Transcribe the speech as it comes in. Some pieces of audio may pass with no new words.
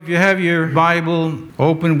If you have your Bible,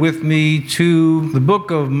 open with me to the book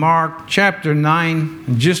of Mark, chapter 9,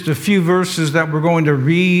 and just a few verses that we're going to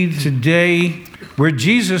read today, where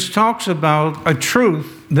Jesus talks about a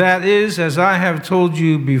truth that is, as I have told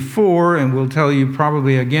you before, and will tell you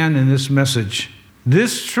probably again in this message.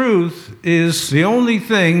 This truth is the only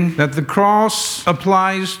thing that the cross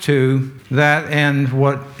applies to, that and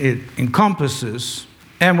what it encompasses.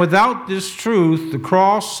 And without this truth, the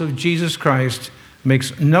cross of Jesus Christ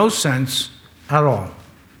makes no sense at all.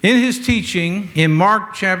 In his teaching in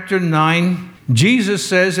Mark chapter 9, Jesus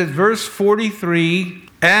says at verse 43,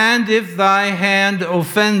 "And if thy hand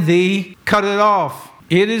offend thee, cut it off.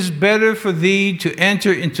 It is better for thee to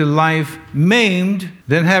enter into life maimed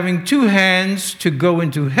than having two hands to go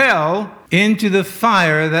into hell, into the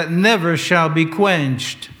fire that never shall be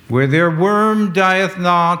quenched, where their worm dieth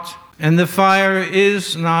not, and the fire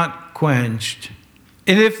is not quenched.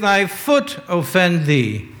 And if thy foot offend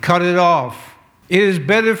thee, cut it off. It is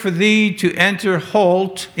better for thee to enter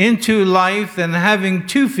halt into life than having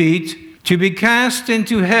 2 feet to be cast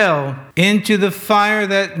into hell, into the fire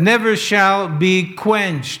that never shall be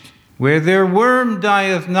quenched, where their worm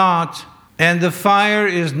dieth not, and the fire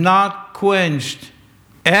is not quenched.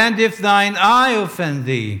 And if thine eye offend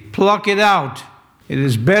thee, pluck it out. It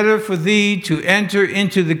is better for thee to enter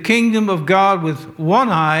into the kingdom of God with one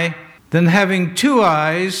eye than having 2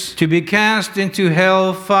 eyes to be cast into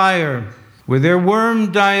hell fire, where their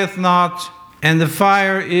worm dieth not, and the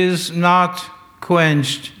fire is not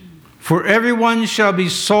quenched. For everyone shall be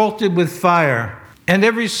salted with fire, and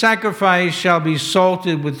every sacrifice shall be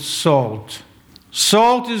salted with salt.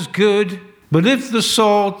 Salt is good, but if the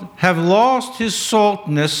salt have lost his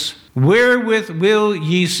saltness, wherewith will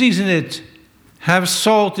ye season it? Have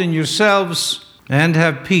salt in yourselves, and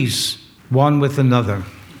have peace one with another."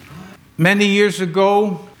 Many years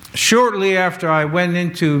ago, shortly after I went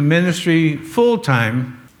into ministry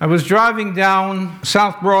full-time, I was driving down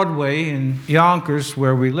South Broadway in Yonkers,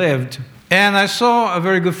 where we lived, and I saw a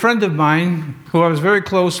very good friend of mine who I was very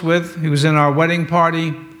close with. He was in our wedding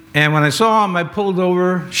party, and when I saw him, I pulled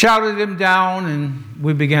over, shouted him down, and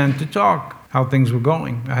we began to talk how things were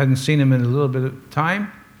going. I hadn't seen him in a little bit of time.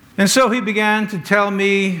 And so he began to tell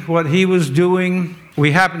me what he was doing.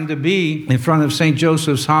 We happened to be in front of St.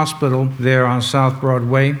 Joseph's Hospital there on South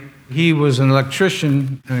Broadway. He was an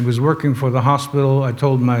electrician and he was working for the hospital. I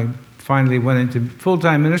told him I finally went into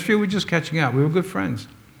full-time ministry. We were just catching up. We were good friends.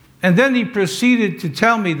 And then he proceeded to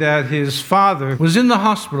tell me that his father was in the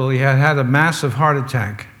hospital. He had had a massive heart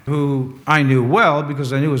attack, who I knew well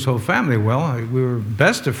because I knew his whole family well. We were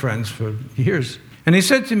best of friends for years. And he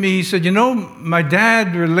said to me, he said, "You know, my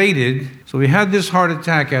dad related, so he had this heart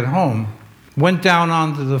attack at home, went down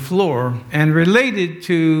onto the floor, and related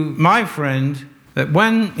to my friend that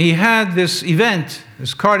when he had this event,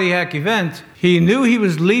 this cardiac event, he knew he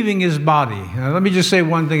was leaving his body." Now, let me just say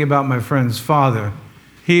one thing about my friend's father.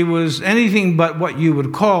 He was anything but what you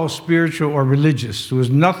would call spiritual or religious. There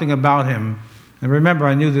was nothing about him. And remember,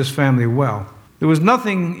 I knew this family well. There was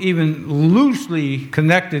nothing even loosely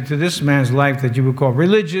connected to this man's life that you would call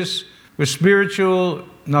religious or spiritual,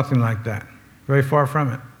 nothing like that. Very far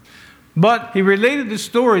from it. But he related the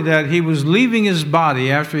story that he was leaving his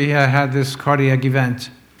body after he had had this cardiac event,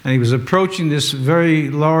 and he was approaching this very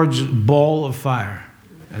large ball of fire.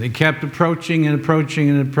 And he kept approaching and approaching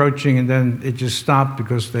and approaching, and then it just stopped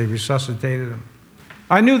because they resuscitated him.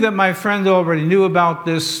 I knew that my friend already knew about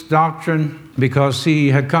this doctrine because he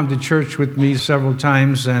had come to church with me several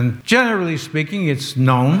times, and generally speaking, it's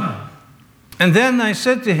known. And then I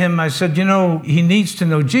said to him, I said, "You know, he needs to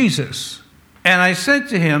know Jesus." And I said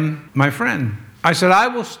to him, my friend, I said, "I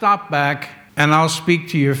will stop back and I'll speak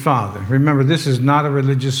to your father." Remember, this is not a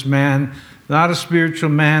religious man, not a spiritual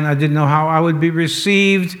man. I didn't know how I would be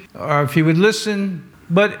received or if he would listen.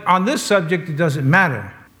 But on this subject, it doesn't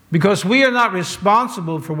matter. Because we are not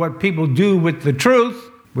responsible for what people do with the truth.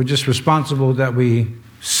 We're just responsible that we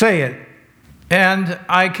say it. And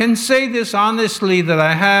I can say this honestly, that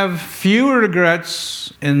I have few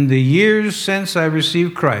regrets in the years since I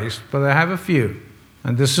received Christ, but I have a few.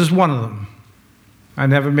 And this is one of them. I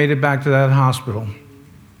never made it back to that hospital,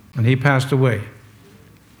 and he passed away.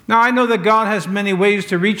 Now, I know that God has many ways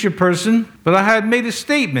to reach a person, but I had made a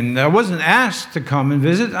statement. I wasn't asked to come and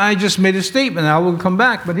visit. I just made a statement. I will come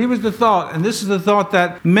back. But here was the thought, and this is the thought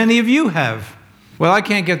that many of you have. Well, I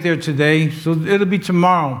can't get there today, so it'll be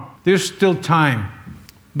tomorrow. There's still time.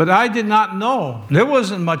 But I did not know. There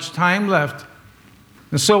wasn't much time left.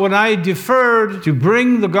 And so when I deferred to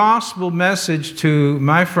bring the gospel message to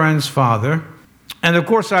my friend's father, And of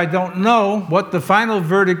course, I don't know what the final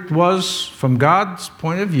verdict was from God's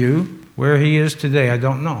point of view, where he is today. I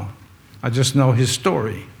don't know. I just know his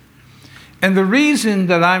story. And the reason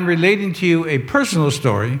that I'm relating to you a personal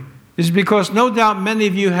story is because no doubt many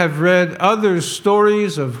of you have read other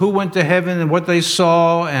stories of who went to heaven and what they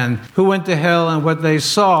saw, and who went to hell and what they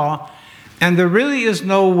saw. And there really is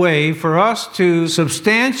no way for us to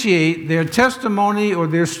substantiate their testimony or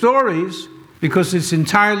their stories because it's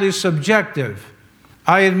entirely subjective.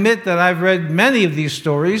 I admit that I've read many of these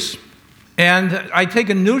stories, and I take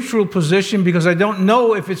a neutral position because I don't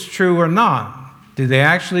know if it's true or not. Did they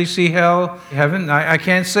actually see hell, heaven? I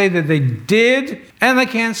can't say that they did, and I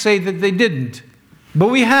can't say that they didn't. But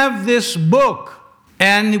we have this book,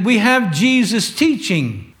 and we have Jesus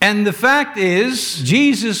teaching. And the fact is,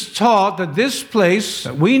 Jesus taught that this place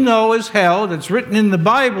that we know as hell, that's written in the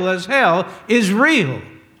Bible as hell, is real.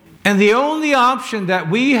 And the only option that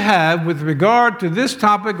we have with regard to this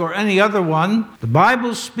topic or any other one the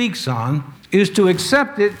Bible speaks on is to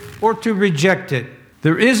accept it or to reject it.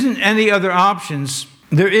 There isn't any other options.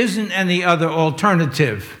 There isn't any other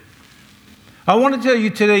alternative. I want to tell you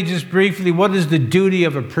today just briefly what is the duty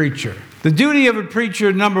of a preacher. The duty of a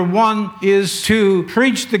preacher, number one, is to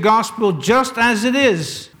preach the gospel just as it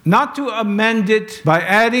is, not to amend it by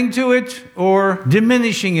adding to it or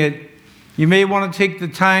diminishing it. You may want to take the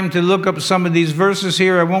time to look up some of these verses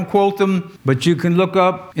here. I won't quote them, but you can look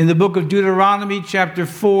up in the book of Deuteronomy, chapter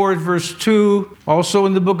 4, verse 2. Also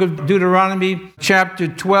in the book of Deuteronomy, chapter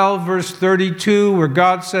 12, verse 32, where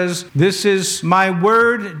God says, "This is my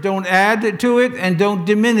word, don't add to it and don't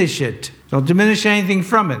diminish it." Don't diminish anything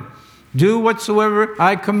from it. Do whatsoever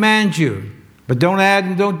I command you, but don't add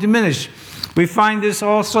and don't diminish. We find this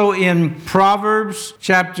also in Proverbs,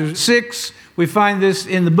 chapter 6. We find this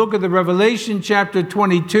in the book of the Revelation, chapter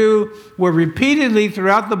 22, where repeatedly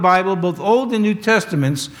throughout the Bible, both Old and New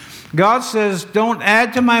Testaments, God says, don't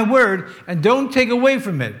add to my word and don't take away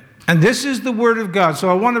from it. And this is the word of God. So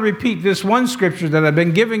I want to repeat this one scripture that I've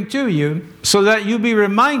been giving to you so that you be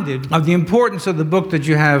reminded of the importance of the book that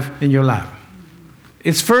you have in your lap.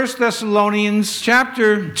 It's 1 Thessalonians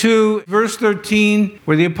chapter 2, verse 13,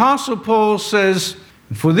 where the Apostle Paul says,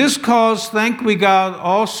 "For this cause thank we God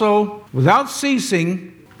also without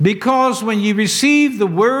ceasing, because when ye received the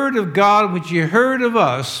word of God which ye heard of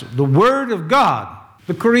us," the word of God,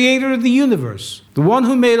 the creator of the universe, the one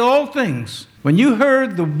who made all things, when you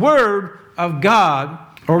heard the word of God,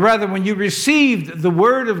 or rather when you received the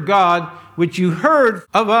word of God which you heard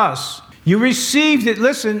of us, you received it,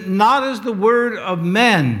 listen, not as the word of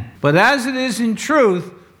men, but as it is in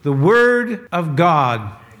truth, the word of God,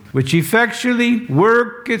 which effectually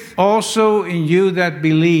worketh also in you that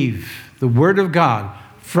believe. The word of God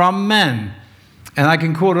from men. And I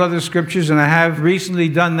can quote other scriptures, and I have recently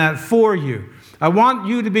done that for you. I want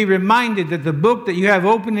you to be reminded that the book that you have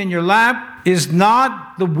open in your lap is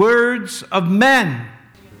not the words of men.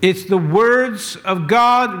 It's the words of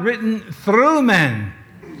God written through men.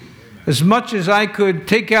 As much as I could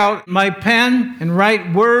take out my pen and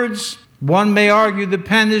write words, one may argue the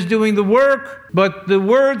pen is doing the work, but the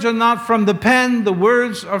words are not from the pen, the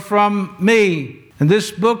words are from me. And this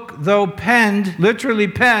book, though penned, literally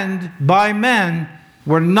penned by men,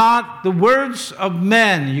 were not the words of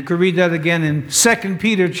men. You can read that again in 2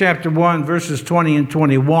 Peter chapter 1, verses 20 and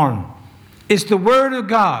 21. It's the word of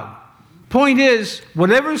God. Point is,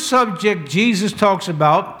 whatever subject Jesus talks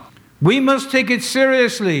about, we must take it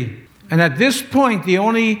seriously. And at this point, the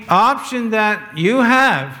only option that you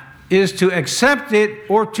have is to accept it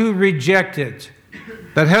or to reject it.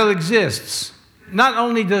 That hell exists. Not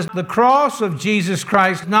only does the cross of Jesus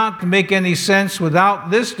Christ not make any sense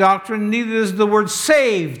without this doctrine, neither does the word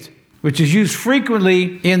saved, which is used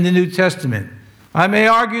frequently in the New Testament. I may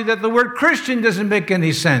argue that the word Christian doesn't make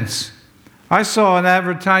any sense. I saw an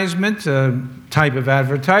advertisement, a type of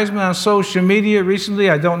advertisement on social media recently.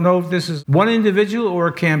 I don't know if this is one individual or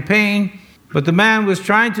a campaign, but the man was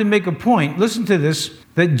trying to make a point. Listen to this,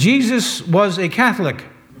 that Jesus was a Catholic.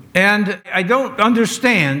 And I don't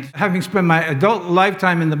understand, having spent my adult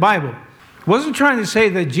lifetime in the Bible, wasn't trying to say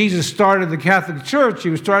that Jesus started the Catholic Church. He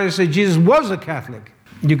was trying to say Jesus was a Catholic.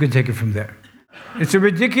 You can take it from there. It's a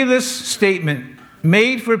ridiculous statement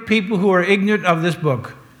made for people who are ignorant of this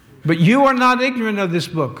book. But you are not ignorant of this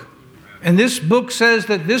book. And this book says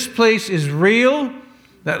that this place is real,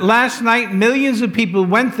 that last night millions of people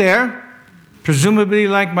went there, presumably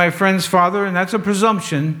like my friend's father, and that's a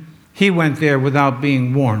presumption. He went there without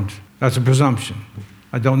being warned. That's a presumption.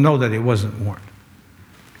 I don't know that he wasn't warned.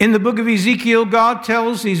 In the book of Ezekiel, God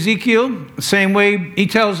tells Ezekiel the same way he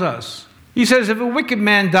tells us. He says, if a wicked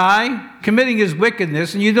man die, committing his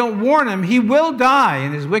wickedness, and you don't warn him, he will die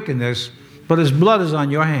in his wickedness, but his blood is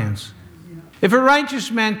on your hands. If a righteous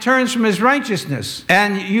man turns from his righteousness,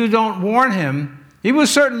 and you don't warn him, he will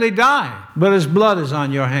certainly die, but his blood is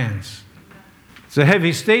on your hands. It's a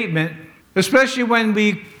heavy statement, especially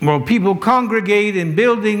when people congregate in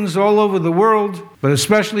buildings all over the world, but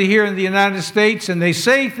especially here in the United States, and they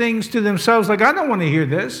say things to themselves like, I don't want to hear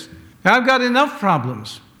this. I've got enough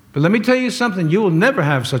problems. But let me tell you something, you will never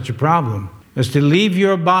have such a problem as to leave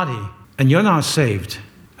your body and you're not saved.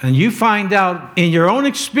 And you find out in your own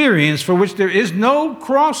experience, for which there is no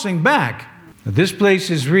crossing back, that this place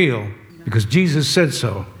is real because Jesus said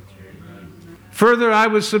so. Further, I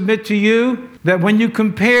would submit to you that when you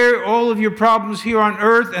compare all of your problems here on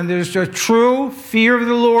earth and there's a true fear of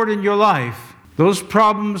the Lord in your life, those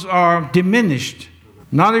problems are diminished.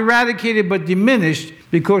 Not eradicated, but diminished,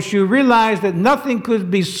 because you realize that nothing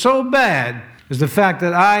could be so bad as the fact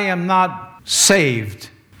that I am not saved.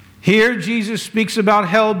 Here, Jesus speaks about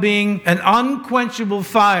hell being an unquenchable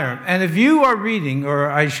fire. And if you are reading,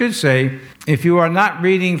 or I should say, if you are not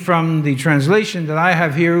reading from the translation that I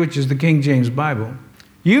have here, which is the King James Bible,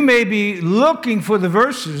 you may be looking for the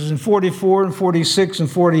verses in 44 and 46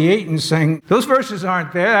 and 48 and saying, those verses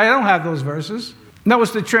aren't there. I don't have those verses. No,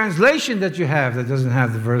 it's the translation that you have that doesn't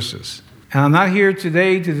have the verses. And I'm not here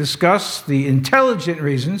today to discuss the intelligent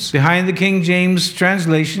reasons behind the King James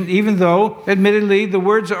translation, even though, admittedly, the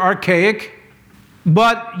words are archaic.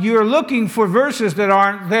 But you're looking for verses that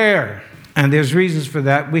aren't there. And there's reasons for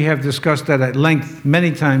that. We have discussed that at length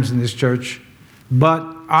many times in this church.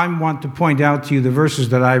 But I want to point out to you the verses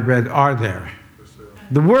that I read are there.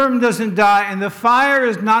 The worm doesn't die and the fire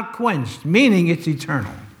is not quenched, meaning it's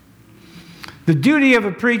eternal. The duty of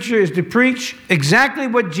a preacher is to preach exactly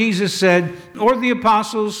what Jesus said, or the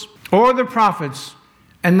apostles, or the prophets,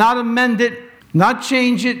 and not amend it, not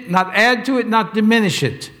change it, not add to it, not diminish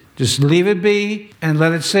it. Just leave it be and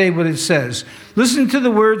let it say what it says. Listen to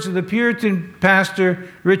the words of the Puritan pastor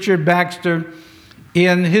Richard Baxter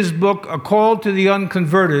in his book, A Call to the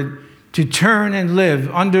Unconverted to Turn and Live,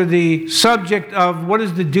 under the subject of what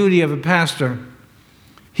is the duty of a pastor.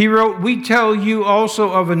 He wrote, we tell you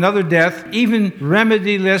also of another death, even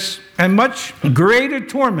remediless and much greater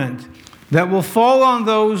torment that will fall on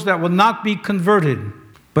those that will not be converted.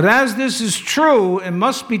 But as this is true and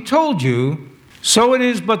must be told you, so it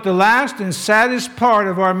is but the last and saddest part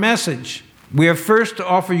of our message. We are first to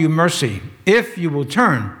offer you mercy, if you will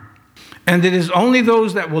turn. And it is only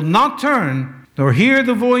those that will not turn, nor hear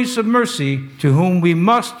the voice of mercy, to whom we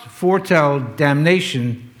must foretell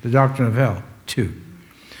damnation, the doctrine of hell, too.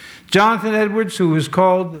 Jonathan Edwards, who is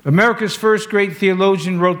called America's first great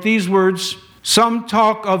theologian, wrote these words, some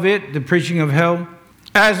talk of it, the preaching of hell,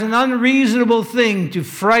 as an unreasonable thing to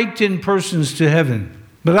frighten persons to heaven.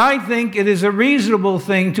 But I think it is a reasonable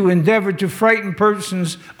thing to endeavor to frighten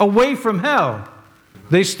persons away from hell.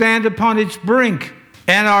 They stand upon its brink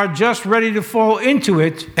and are just ready to fall into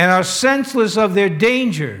it and are senseless of their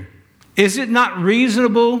danger. Is it not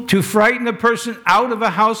reasonable to frighten a person out of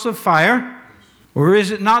a house of fire? Or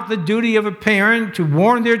is it not the duty of a parent to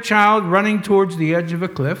warn their child running towards the edge of a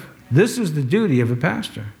cliff? This is the duty of a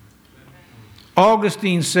pastor.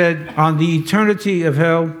 Augustine said on the eternity of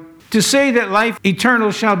hell, to say that life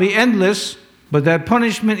eternal shall be endless, but that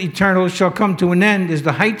punishment eternal shall come to an end is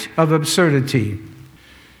the height of absurdity.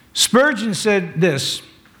 Spurgeon said this,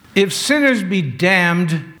 if sinners be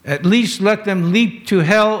damned, at least let them leap to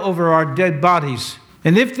hell over our dead bodies.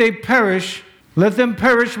 And if they perish, let them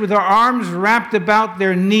perish with our arms wrapped about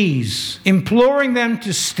their knees, imploring them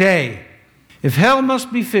to stay. If hell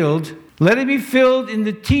must be filled, let it be filled in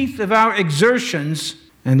the teeth of our exertions,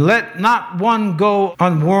 and let not one go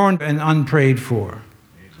unwarned and unprayed for.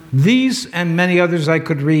 These and many others I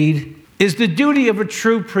could read is the duty of a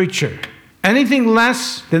true preacher. Anything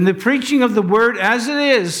less than the preaching of the word as it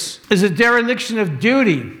is a dereliction of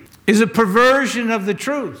duty, is a perversion of the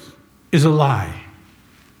truth, is a lie.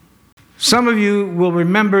 Some of you will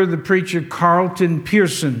remember the preacher Carlton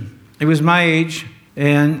Pearson. He was my age,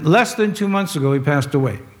 and less than 2 months ago he passed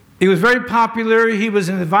away. He was very popular. He was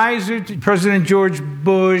an advisor to President George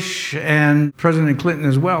Bush and President Clinton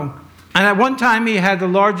as well. And at one time he had the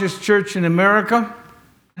largest church in America.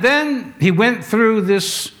 Then he went through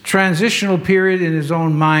this transitional period in his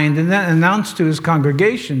own mind and then announced to his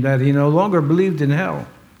congregation that he no longer believed in hell.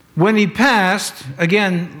 When he passed,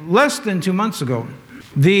 again, less than 2 months ago,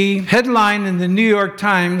 the headline in the New York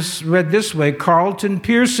Times read this way, Carlton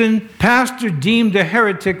Pearson, pastor deemed a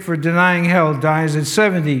heretic for denying hell, dies at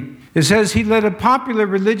 70. It says he led a popular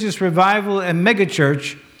religious revival and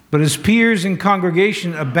megachurch But his peers and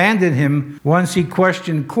congregation abandoned him once he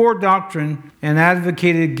questioned core doctrine and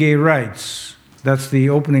advocated gay rights. That's the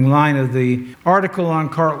opening line of the article on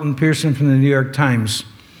Carlton Pearson from the New York Times.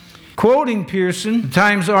 Quoting Pearson, the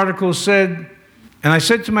Times article said, "And I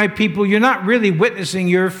said to my people, you're not really witnessing,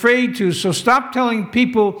 you're afraid to, so stop telling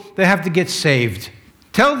people they have to get saved.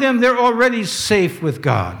 Tell them they're already safe with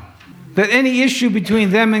God, that any issue between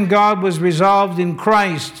them and God was resolved in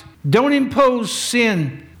Christ. Don't impose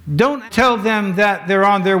sin. Don't tell them that they're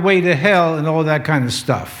on their way to hell and all that kind of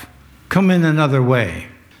stuff. Come in another way."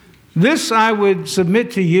 This, I would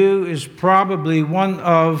submit to you, is probably one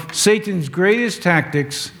of Satan's greatest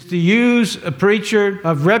tactics, to use a preacher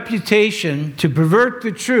of reputation to pervert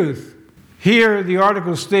the truth. Here, the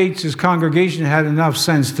article states his congregation had enough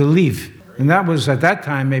sense to leave. And that was, at that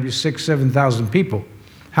time, maybe 6,000, 7,000 people.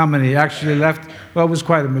 How many actually left? Well, it was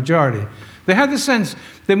quite a majority. They had the sense,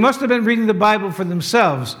 they must have been reading the Bible for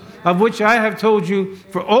themselves, of which I have told you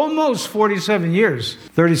for almost 47 years.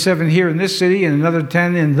 37 here in this city and another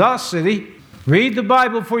 10 in the city. Read the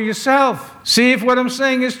Bible for yourself. See if what I'm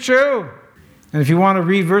saying is true. And if you want to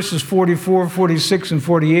read verses 44, 46, and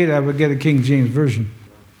 48, I would get a King James Version.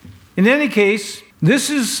 In any case, this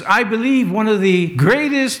is, I believe, one of the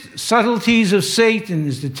greatest subtleties of Satan,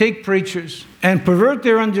 is to take preachers and pervert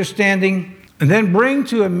their understanding and then bring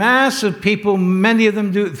to a mass of people, many of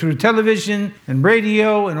them do it through television and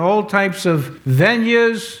radio and all types of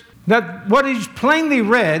venues, that what is plainly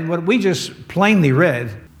read, what we just plainly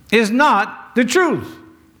read, is not the truth.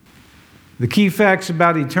 The key facts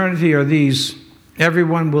about eternity are these.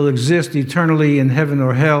 Everyone will exist eternally in heaven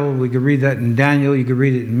or hell. We could read that in Daniel. You could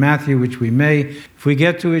read it in Matthew, which we may. If we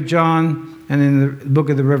get to it, John, and in the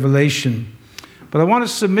book of the Revelation. But I want to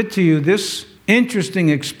submit to you this interesting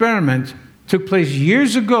experiment took place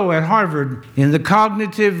years ago at Harvard in the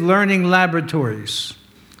cognitive learning laboratories.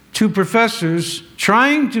 Two professors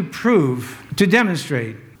trying to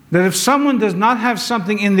demonstrate that if someone does not have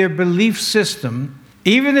something in their belief system,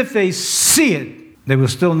 even if they see it, they will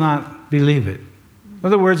still not believe it. In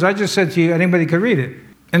other words, I just said to you, anybody can read it,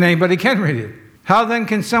 and anybody can read it. How then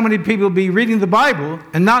can so many people be reading the Bible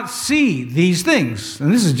and not see these things?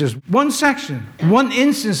 And this is just one section, one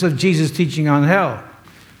instance of Jesus teaching on hell.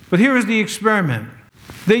 But here is the experiment.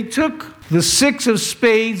 They took the 6 of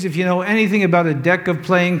spades. If you know anything about a deck of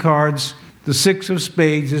playing cards, the 6 of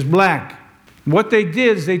spades is black. What they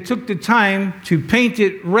did is they took the time to paint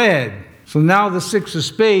it red. So now the 6 of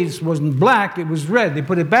spades wasn't black, it was red. They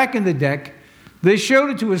put it back in the deck. They showed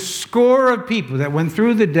it to a score of people that went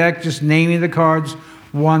through the deck, just naming the cards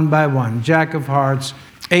one by one. Jack of hearts,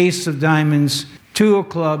 ace of diamonds, 2 of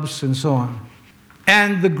clubs, and so on.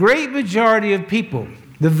 And the great majority of people,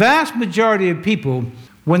 the vast majority of people,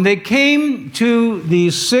 when they came to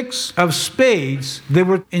the 6 of spades, they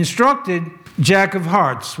were instructed, Jack of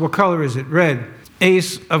hearts, what color is it? Red.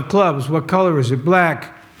 Ace of clubs, what color is it?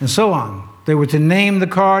 Black, and so on. They were to name the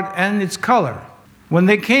card and its color. When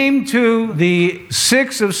they came to the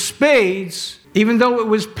 6 of spades, even though it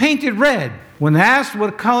was painted red, when asked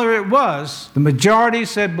what color it was, the majority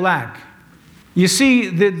said black. You see,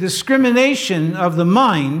 the discrimination of the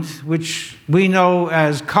mind, which we know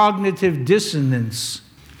as cognitive dissonance,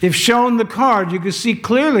 if shown the card, you can see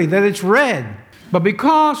clearly that it's red. But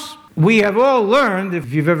because we have all learned,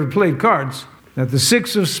 if you've ever played cards, that the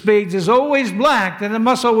 6 of spades is always black, then it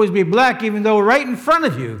must always be black, even though right in front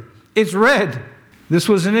of you, it's red. This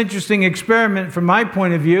was an interesting experiment from my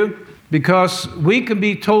point of view, because we can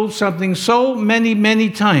be told something so many, many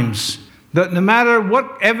times that no matter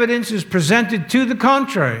what evidence is presented to the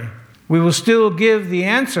contrary, we will still give the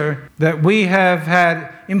answer that we have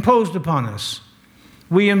had imposed upon us.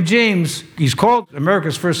 William James, he's called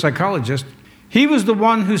America's first psychologist, he was the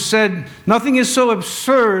one who said, nothing is so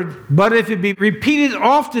absurd, but if it be repeated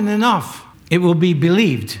often enough, it will be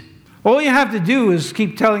believed. All you have to do is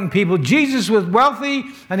keep telling people, Jesus was wealthy,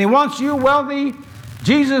 and he wants you wealthy.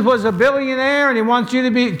 Jesus was a billionaire, and he wants you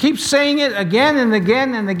to be, keep saying it again and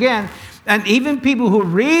again and again. And even people who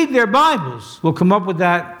read their Bibles will come up with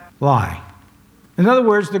that lie. In other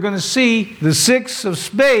words, they're going to see the 6 of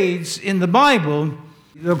spades in the Bible.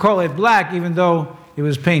 They'll call it black, even though it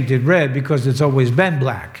was painted red, because it's always been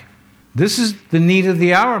black. This is the need of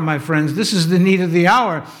the hour, my friends. This is the need of the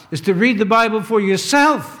hour, is to read the Bible for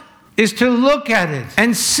yourself, is to look at it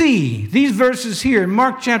and see. These verses here in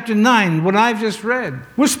Mark chapter 9, what I've just read,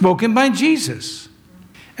 were spoken by Jesus.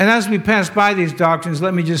 And as we pass by these doctrines,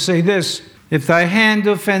 let me just say this. If thy hand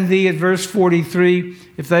offend thee at verse 43,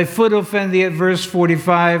 if thy foot offend thee at verse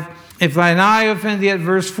 45, if thine eye offend thee at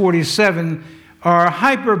verse 47, are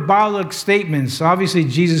hyperbolic statements. Obviously,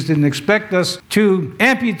 Jesus didn't expect us to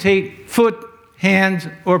amputate foot,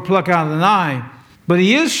 hand, or pluck out an eye. But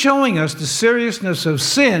he is showing us the seriousness of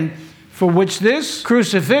sin, for which this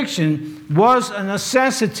crucifixion was a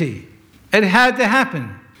necessity. It had to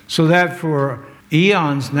happen. So that for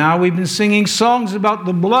eons now, we've been singing songs about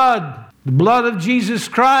the blood of Jesus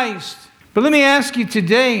Christ. But let me ask you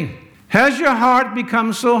today, has your heart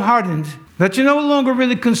become so hardened that you're no longer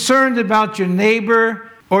really concerned about your neighbor,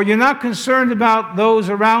 or you're not concerned about those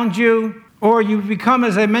around you, or you've become,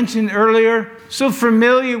 as I mentioned earlier, so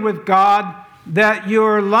familiar with God that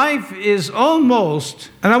your life is almost,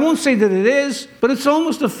 and I won't say that it is, but it's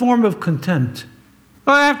almost a form of contempt.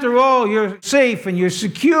 Well, after all, you're safe and you're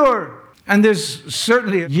secure, and there's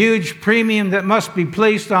certainly a huge premium that must be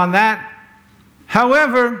placed on that.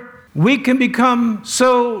 However, we can become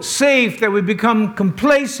so safe that we become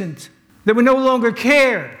complacent, that we no longer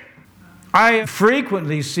care. I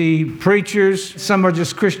frequently see preachers, some are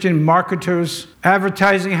just Christian marketers,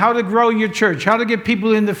 advertising how to grow your church, how to get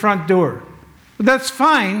people in the front door. But that's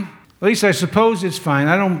fine. At least I suppose it's fine.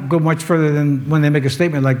 I don't go much further than when they make a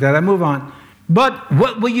statement like that. I move on. But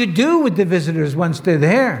what will you do with the visitors once they're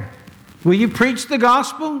there? Will you preach the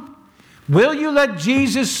gospel? Will you let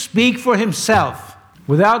Jesus speak for himself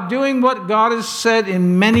without doing what God has said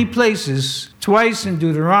in many places, twice in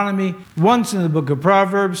Deuteronomy, once in the book of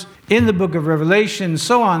Proverbs, in the book of Revelation, and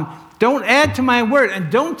so on? Don't add to my word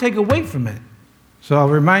and don't take away from it. So I'll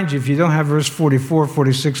remind you, if you don't have verse 44,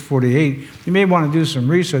 46, 48, you may want to do some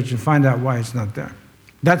research and find out why it's not there.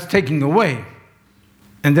 That's taking away.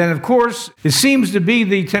 And then, of course, it seems to be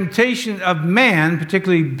the temptation of man,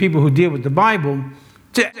 particularly people who deal with the Bible,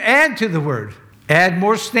 to add to the word. Add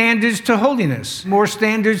more standards to holiness, more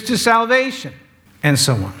standards to salvation, and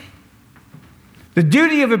so on. The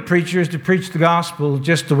duty of a preacher is to preach the gospel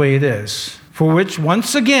just the way it is, for which,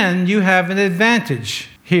 once again, you have an advantage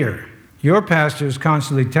here. Your pastor is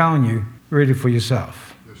constantly telling you, read it for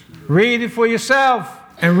yourself. Read it for yourself,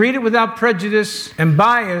 and read it without prejudice and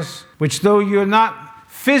bias, which though you're not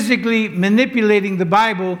physically manipulating the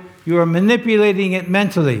Bible, you are manipulating it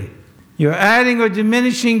mentally. You're adding or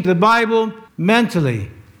diminishing the Bible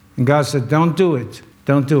mentally. And God said, don't do it.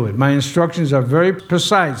 Don't do it. My instructions are very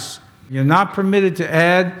precise. You're not permitted to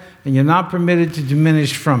add, and you're not permitted to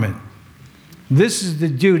diminish from it. This is the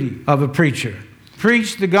duty of a preacher.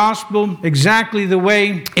 Preach the gospel exactly the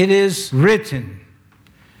way it is written.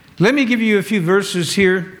 Let me give you a few verses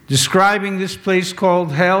here describing this place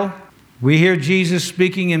called hell. We hear Jesus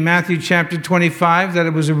speaking in Matthew chapter 25 that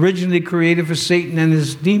it was originally created for Satan and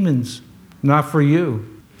his demons, not for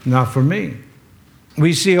you, not for me.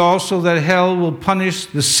 We see also that hell will punish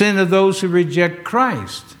the sin of those who reject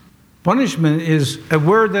Christ. Punishment is a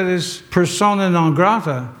word that is persona non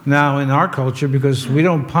grata now in our culture because we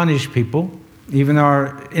don't punish people. Even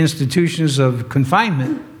our institutions of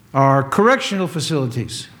confinement are correctional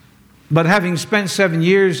facilities. But having spent 7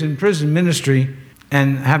 years in prison ministry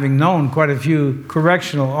and having known quite a few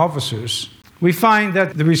correctional officers, we find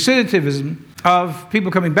that the recidivism of people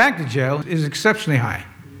coming back to jail is exceptionally high.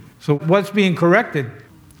 So what's being corrected?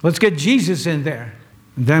 Let's get Jesus in there.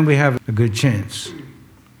 And then we have a good chance.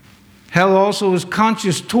 Hell also is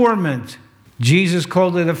conscious torment. Jesus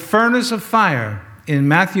called it a furnace of fire in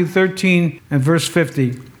Matthew 13 and verse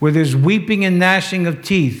 50, where there's weeping and gnashing of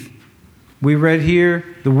teeth. We read here,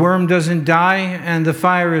 the worm doesn't die and the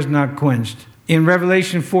fire is not quenched. In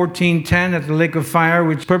Revelation 14:10, at the lake of fire,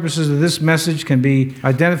 which purposes of this message can be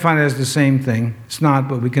identified as the same thing. It's not,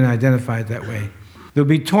 but we can identify it that way. There'll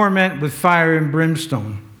be torment with fire and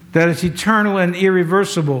brimstone. That is eternal and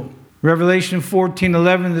irreversible. Revelation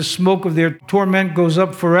 14:11, the smoke of their torment goes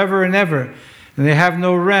up forever and ever, and they have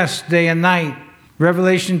no rest day and night.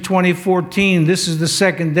 Revelation 20:14, this is the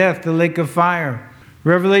second death, the lake of fire.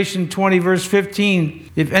 Revelation 20, verse 15,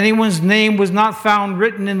 if anyone's name was not found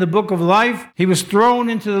written in the book of life, he was thrown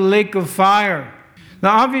into the lake of fire.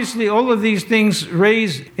 Now, obviously, all of these things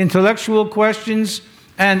raise intellectual questions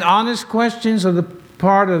and honest questions on the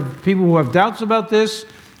part of people who have doubts about this,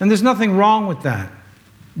 and there's nothing wrong with that.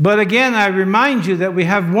 But again, I remind you that we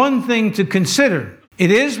have one thing to consider. It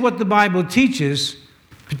is what the Bible teaches,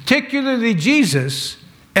 particularly Jesus.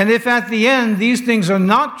 And if at the end these things are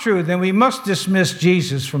not true, then we must dismiss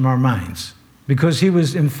Jesus from our minds because he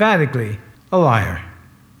was emphatically a liar.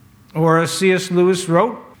 Or as C.S. Lewis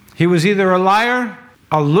wrote, he was either a liar,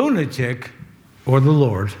 a lunatic, or the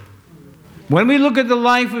Lord. When we look at the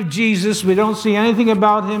life of Jesus, we don't see anything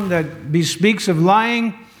about him that bespeaks of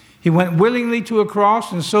lying. He went willingly to a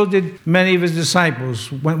cross, and so did many of his disciples,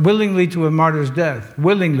 went willingly to a martyr's death,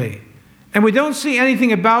 willingly. And we don't see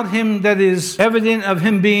anything about him that is evident of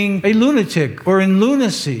him being a lunatic or in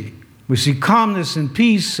lunacy. We see calmness and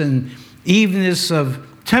peace and evenness of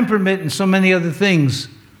temperament and so many other things.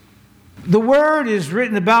 The Word is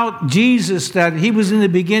written about Jesus, that he was in the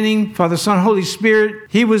beginning, Father, Son, Holy Spirit.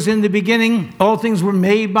 He was in the beginning. All things were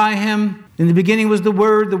made by him. In the beginning was the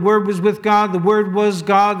Word was with God, the Word was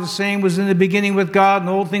God, the same was in the beginning with God, and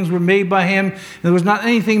all things were made by him. And there was not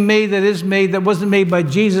anything made that is made that wasn't made by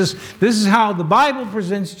Jesus. This is how the Bible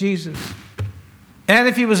presents Jesus. And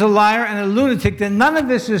if he was a liar and a lunatic, then none of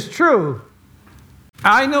this is true.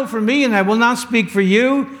 I know for me, and I will not speak for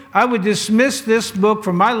you, I would dismiss this book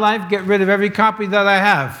from my life, get rid of every copy that I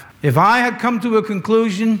have. If I had come to a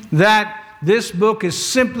conclusion that this book is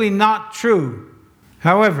simply not true.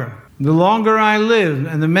 However, the longer I live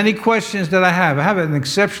and the many questions that I have an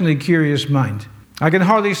exceptionally curious mind. I can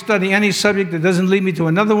hardly study any subject that doesn't lead me to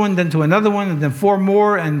another one, then to another one, and then four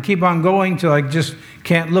more, and keep on going till I just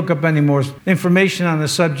can't look up any more information on the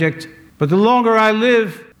subject. But the longer I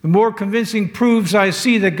live, the more convincing proofs I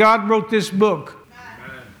see that God wrote this book.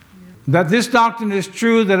 Amen. That this doctrine is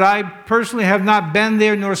true, that I personally have not been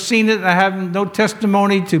there nor seen it. I have no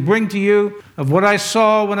testimony to bring to you of what I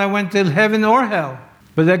saw when I went to heaven or hell.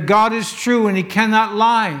 But that God is true and he cannot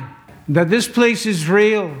lie. That this place is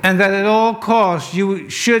real and that at all costs you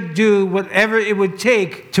should do whatever it would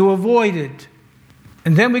take to avoid it.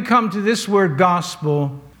 And then we come to this word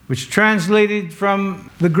gospel, which translated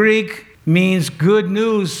from the Greek means good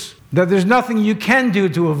news, that there's nothing you can do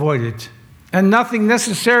to avoid it, and nothing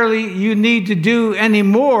necessarily you need to do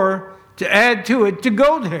anymore to add to it to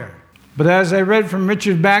go there. But as I read from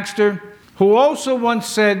Richard Baxter, who also once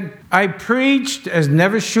said, I preached as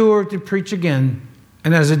never sure to preach again,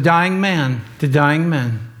 and as a dying man to dying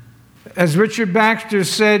men. As Richard Baxter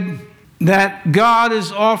said, that God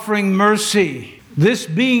is offering mercy, this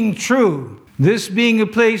being true, this being a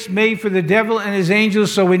place made for the devil and his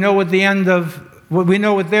angels, so we know what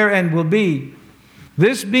their end will be.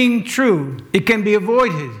 This being true, it can be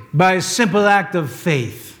avoided by a simple act of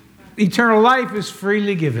faith. Eternal life is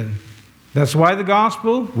freely given. That's why the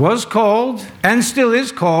gospel was called, and still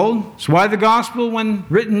is called. That's why the gospel, when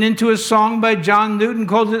written into a song by John Newton,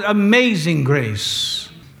 called it Amazing Grace.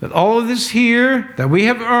 That all of this here that we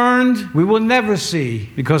have earned, we will never see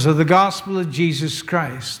because of the gospel of Jesus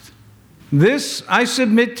Christ. This, I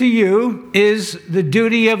submit to you, is the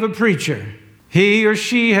duty of a preacher. He or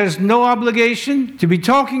she has no obligation to be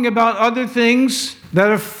talking about other things that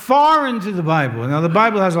are foreign to the Bible. Now, the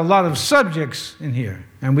Bible has a lot of subjects in here,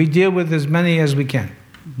 and we deal with as many as we can.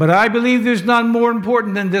 But I believe there's none more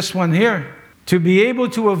important than this one here. To be able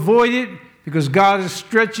to avoid it, because God is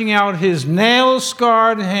stretching out his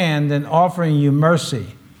nail-scarred hand and offering you mercy.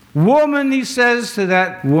 Woman, he says to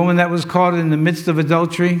that woman that was caught in the midst of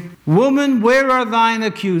adultery, woman, where are thine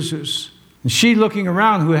accusers? And she, looking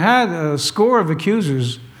around, who had a score of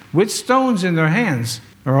accusers with stones in their hands,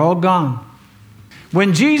 are all gone.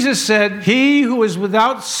 When Jesus said, he who is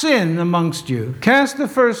without sin amongst you, cast the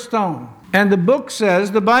first stone. And the Bible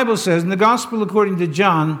says, in the gospel according to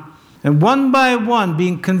John, and one by one,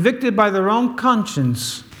 being convicted by their own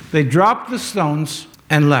conscience, they dropped the stones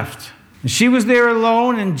and left. And she was there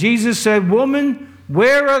alone, and Jesus said, woman,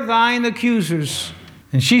 where are thine accusers?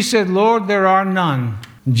 And she said, Lord, there are none.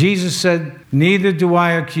 And Jesus said, neither do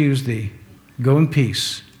I accuse thee. Go in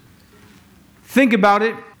peace. Think about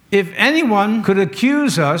it. If anyone could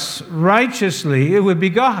accuse us righteously, it would be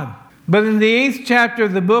God. But in the 8th chapter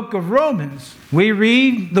of the book of Romans, we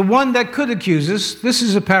read, the one that could accuse us, this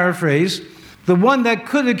is a paraphrase, the one that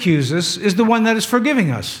could accuse us is the one that is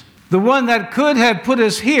forgiving us. The one that could have put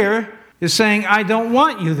us here is saying, I don't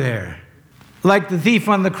want you there. Like the thief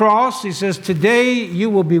on the cross, he says, today you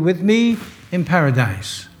will be with me in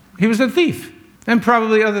paradise. He was a thief, and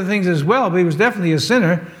probably other things as well, but he was definitely a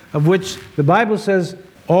sinner, of which the Bible says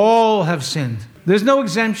all have sinned. There's no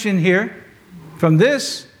exemption here from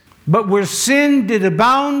this, but where sin did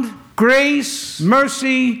abound, grace,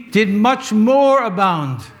 mercy did much more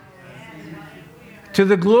abound. To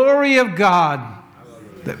the glory of God,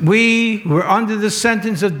 that we who were under the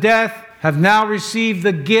sentence of death have now received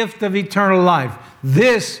the gift of eternal life.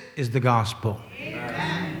 This is the gospel.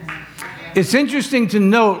 Amen. It's interesting to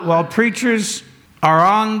note, while preachers are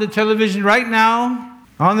on the television right now,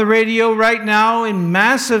 on the radio right now, in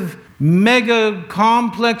massive mega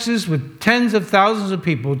complexes with tens of thousands of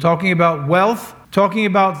people talking about wealth, talking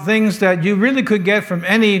about things that you really could get from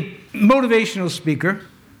any motivational speaker,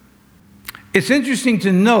 it's interesting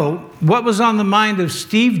to note what was on the mind of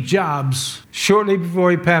Steve Jobs shortly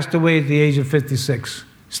before he passed away at the age of 56.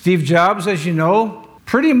 Steve Jobs, as you know,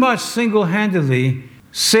 pretty much single-handedly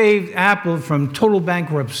saved Apple from total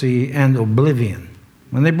bankruptcy and oblivion.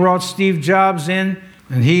 When they brought Steve Jobs in,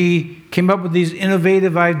 and he came up with these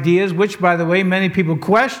innovative ideas, which, by the way, many people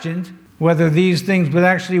questioned whether these things would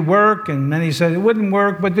actually work, and many said it wouldn't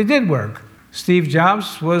work, but they did work. Steve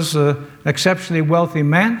Jobs was an exceptionally wealthy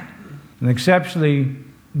man, an exceptionally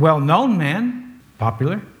well-known man,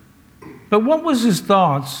 popular. But what was his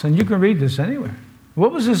thoughts, and you can read this anywhere,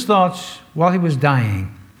 what was his thoughts while he was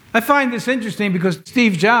dying? I find this interesting because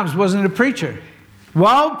Steve Jobs wasn't a preacher.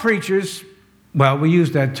 While preachers, well, we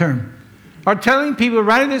use that term, are telling people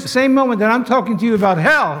right at the same moment that I'm talking to you about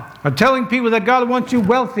hell, are telling people that God wants you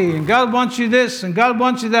wealthy, and God wants you this, and God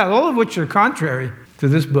wants you that, all of which are contrary to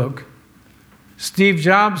this book. Steve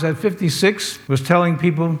Jobs at 56 was telling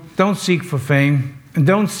people, don't seek for fame, and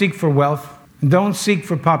don't seek for wealth, and don't seek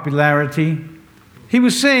for popularity. He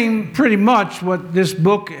was saying pretty much what this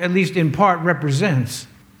book, at least in part, represents,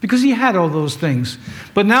 because he had all those things.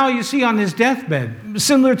 But now you see on his deathbed,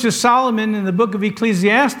 similar to Solomon in the book of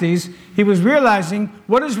Ecclesiastes, he was realizing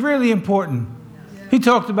what is really important. He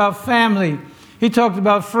talked about family. He talked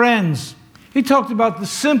about friends. He talked about the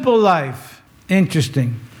simple life.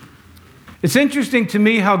 Interesting. It's interesting to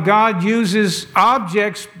me how God uses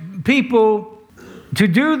objects, people, to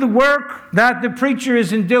do the work that the preacher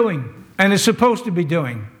isn't doing and is supposed to be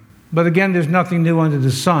doing. But again, there's nothing new under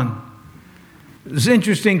the sun. It's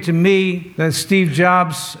interesting to me that Steve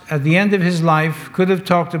Jobs, at the end of his life, could have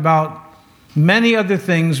talked about many other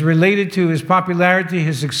things related to his popularity,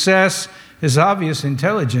 his success, his obvious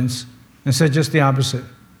intelligence, and said just the opposite.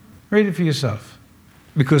 Read it for yourself,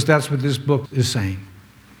 because that's what this book is saying.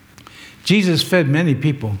 Jesus fed many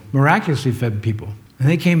people, miraculously fed people, and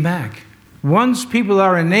they came back. Once people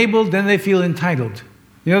are enabled, then they feel entitled.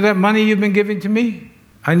 You know that money you've been giving to me?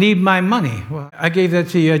 I need my money. Well, I gave that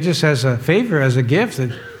to you just as a favor, as a gift,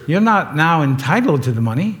 that you're not now entitled to the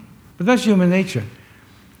money. But that's human nature.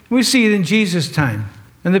 We see it in Jesus' time.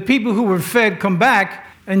 And the people who were fed come back,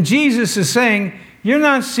 and Jesus is saying, you're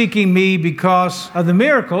not seeking me because of the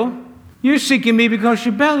miracle. You're seeking me because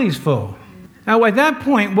your belly's full. Now, at that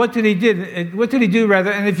point, what did he do?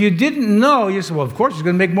 And if you didn't know, you said, well, of course, he's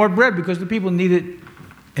going to make more bread because the people need it.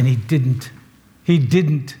 And he didn't. He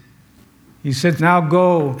didn't. He said, now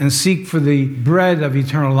go and seek for the bread of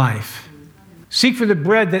eternal life. Seek for the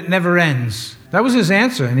bread that never ends. That was his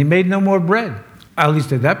answer, and he made no more bread. At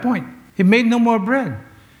least at that point. He made no more bread.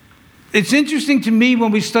 It's interesting to me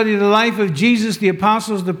when we study the life of Jesus, the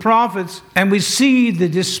apostles, the prophets, and we see the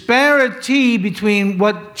disparity between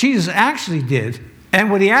what Jesus actually did and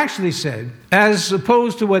what he actually said, as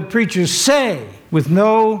opposed to what preachers say, with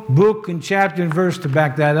no book and chapter and verse to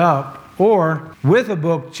back that up, or with a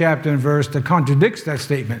book, chapter, and verse that contradicts that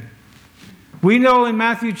statement. We know in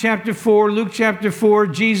Matthew chapter 4, Luke chapter 4,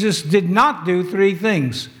 Jesus did not do three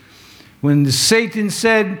things. When Satan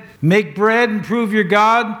said, make bread and prove you're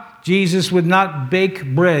God, Jesus would not bake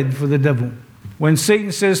bread for the devil. When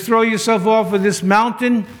Satan says, throw yourself off of this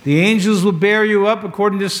mountain, the angels will bear you up,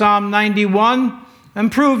 according to Psalm 91,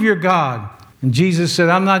 and prove you're God. And Jesus said,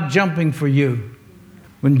 I'm not jumping for you.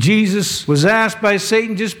 When Jesus was asked by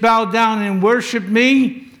Satan, just bow down and worship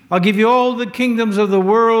me, I'll give you all the kingdoms of the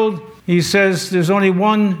world. He says there's only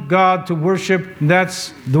one God to worship, and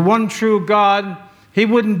that's the one true God. He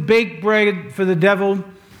wouldn't bake bread for the devil.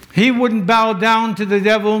 He wouldn't bow down to the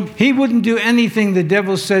devil. He wouldn't do anything the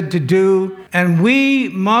devil said to do. And we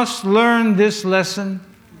must learn this lesson.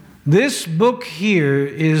 This book here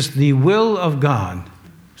is the will of God.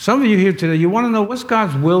 Some of you here today, you want to know what's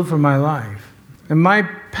God's will for my life. And my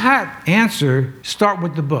pat answer, start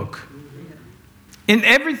with the book. In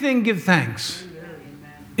everything, give thanks.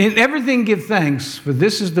 In everything, give thanks, for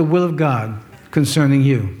this is the will of God concerning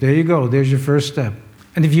you. There you go. There's your first step.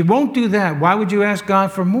 And if you won't do that, why would you ask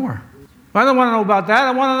God for more? Well, I don't want to know about that.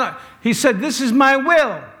 I want to know. He said, this is my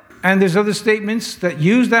will. And there's other statements that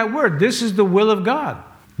use that word. This is the will of God.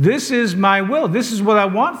 This is my will. This is what I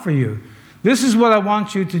want for you. This is what I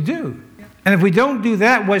want you to do. And if we don't do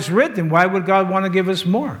that, what's written, why would God want to give us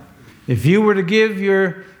more? If you were to give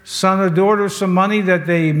your son or daughter some money that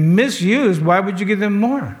they misused, why would you give them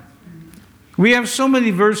more? We have so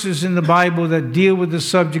many verses in the Bible that deal with the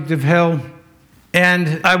subject of hell.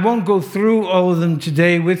 And I won't go through all of them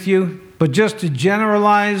today with you, but just to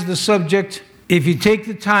generalize the subject, if you take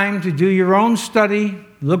the time to do your own study,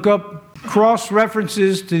 look up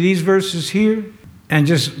cross-references to these verses here, and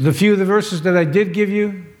just the few of the verses that I did give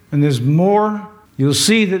you, and there's more, you'll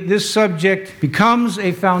see that this subject becomes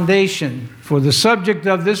a foundation for the subject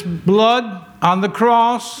of this blood on the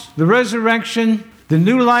cross, the resurrection, the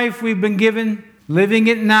new life we've been given, living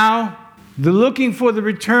it now, They're looking for the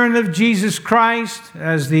return of Jesus Christ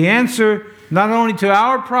as the answer not only to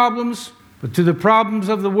our problems, but to the problems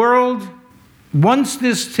of the world. Once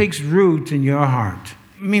this takes root in your heart,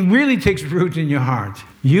 really takes root in your heart,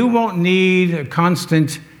 you won't need a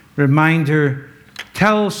constant reminder.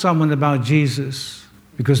 Tell someone about Jesus,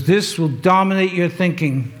 because this will dominate your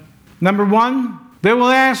thinking. Number one, they will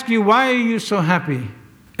ask you, why are you so happy?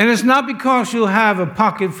 And it's not because you'll have a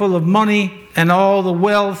pocket full of money and all the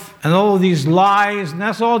wealth and all of these lies, and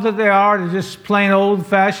that's all that they are. They're just plain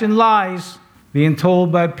old-fashioned lies being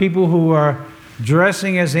told by people who are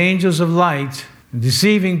dressing as angels of light,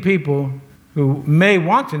 deceiving people who may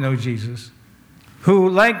want to know Jesus, who,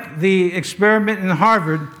 like the experiment in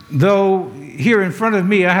Harvard, though here in front of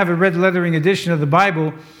me I have a red lettering edition of the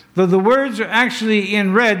Bible, though the words are actually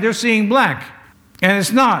in red, they're seeing black. And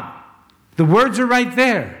it's not. The words are right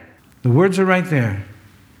there. The words are right there.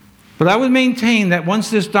 But I would maintain that once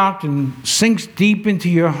this doctrine sinks deep into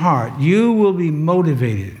your heart, you will be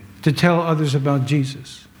motivated to tell others about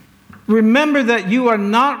Jesus. Remember that you are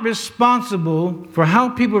not responsible for how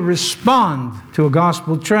people respond to a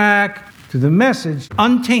gospel tract, to the message,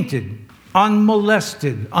 untainted,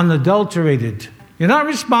 unmolested, unadulterated. You're not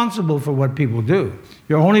responsible for what people do.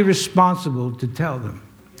 You're only responsible to tell them.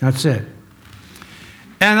 That's it.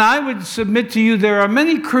 And I would submit to you there are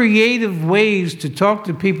many creative ways to talk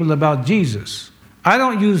to people about Jesus. I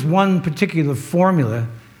don't use one particular formula.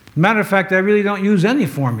 Matter of fact, I really don't use any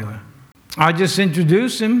formula. I just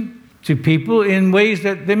introduce him to people in ways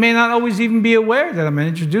that they may not always even be aware that I'm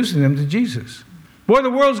introducing them to Jesus. Boy,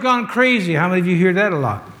 the world's gone crazy. How many of you hear that a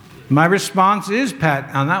lot? My response is,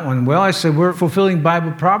 Pat, on that one, well, I said, we're fulfilling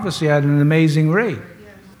Bible prophecy at an amazing rate.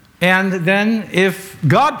 And then, if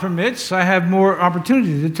God permits, I have more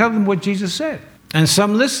opportunity to tell them what Jesus said. And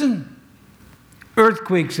some listen.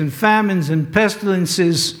 Earthquakes and famines and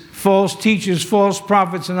pestilences, false teachers, false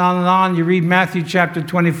prophets, and on and on. You read Matthew chapter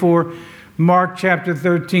 24, Mark chapter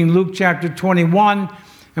 13, Luke chapter 21,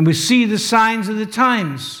 and we see the signs of the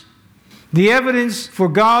times. The evidence for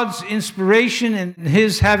God's inspiration and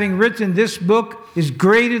his having written this book is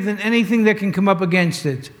greater than anything that can come up against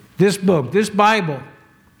it. This book, this Bible.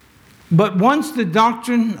 But once the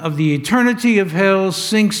doctrine of the eternity of hell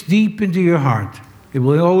sinks deep into your heart, it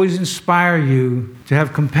will always inspire you to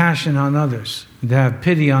have compassion on others, and to have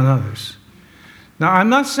pity on others. Now, I'm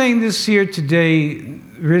not saying this here today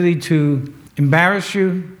really to embarrass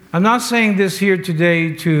you. I'm not saying this here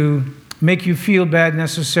today to make you feel bad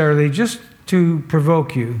necessarily, just to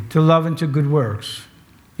provoke you to love and to good works.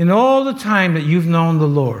 In all the time that you've known the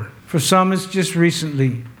Lord, for some it's just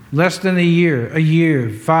recently, less than a year,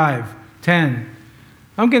 5, 10.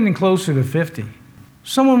 I'm getting closer to 50.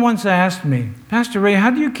 Someone once asked me, Pastor Ray,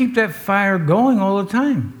 how do you keep that fire going all the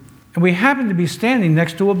time? And we happened to be standing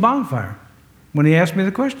next to a bonfire when he asked me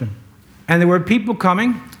the question. And there were people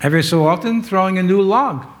coming every so often throwing a new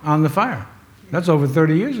log on the fire. That's over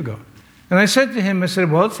 30 years ago. And I said to him,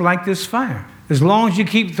 well, it's like this fire. As long as you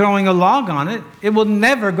keep throwing a log on it, it will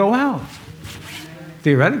never go out.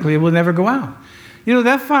 Theoretically, it will never go out. You know,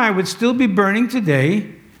 that fire would still be burning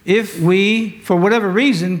today if we, for whatever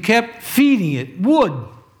reason, kept feeding it wood.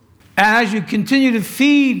 And as you continue to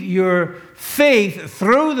feed your faith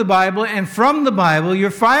through the Bible and from the Bible, your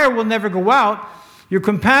fire will never go out. Your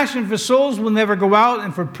compassion for souls will never go out,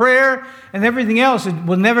 and for prayer and everything else, it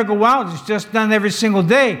will never go out. It's just done every single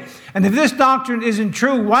day. And if this doctrine isn't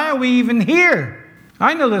true, why are we even here?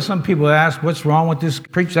 I know that some people ask, what's wrong with this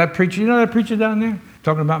preacher, that preacher? You know that preacher down there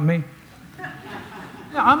talking about me?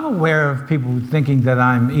 I'm aware of people thinking that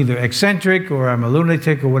I'm either eccentric or I'm a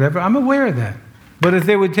lunatic or whatever. I'm aware of that. But if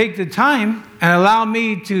they would take the time and allow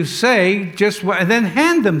me to say just what, and then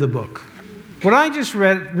hand them the book. What I just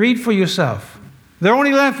read for yourself. They're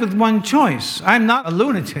only left with one choice. I'm not a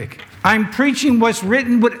lunatic. I'm preaching what's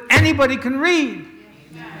written, what anybody can read.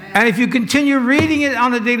 And if you continue reading it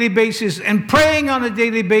on a daily basis and praying on a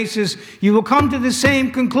daily basis, you will come to the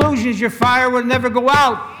same conclusions. Your fire will never go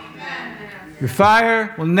out. Your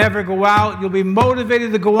fire will never go out. You'll be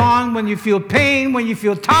motivated to go on when you feel pain, when you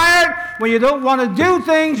feel tired, when you don't want to do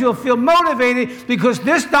things. You'll feel motivated because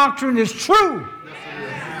this doctrine is true.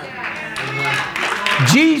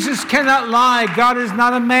 Jesus cannot lie. God is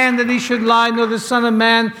not a man that he should lie, nor the Son of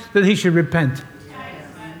Man that he should repent.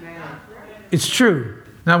 It's true.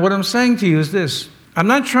 Now, what I'm saying to you is this. I'm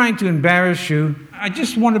not trying to embarrass you. I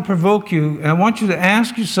just want to provoke you, and I want you to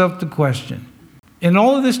ask yourself the question. In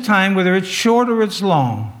all of this time, whether it's short or it's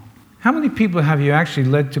long, how many people have you actually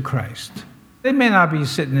led to Christ? They may not be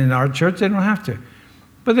sitting in our church. They don't have to.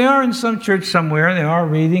 But they are in some church somewhere. They are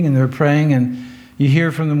reading and they're praying, and you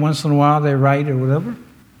hear from them once in a while. They write or whatever.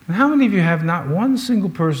 And how many of you have not one single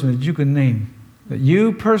person that you can name that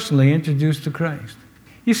you personally introduced to Christ?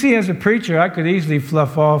 You see, as a preacher, I could easily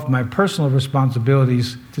fluff off my personal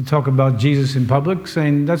responsibilities to talk about Jesus in public,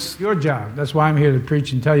 saying, that's your job. That's why I'm here to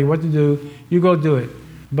preach and tell you what to do. You go do it.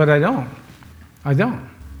 But I don't. I don't.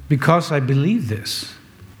 Because I believe this.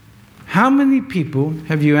 How many people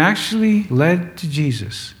have you actually led to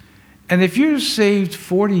Jesus? And if you're saved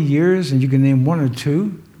 40 years and you can name one or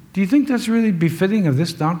two, do you think that's really befitting of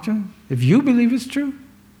this doctrine? If you believe it's true?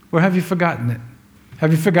 Or have you forgotten it?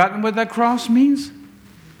 Have you forgotten what that cross means?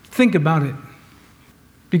 Think about it.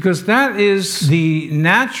 Because that is the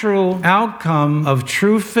natural outcome of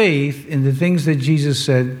true faith in the things that Jesus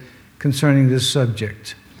said concerning this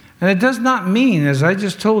subject. And it does not mean, as I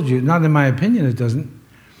just told you, not in my opinion it doesn't,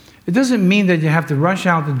 it doesn't mean that you have to rush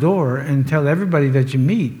out the door and tell everybody that you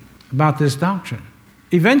meet about this doctrine.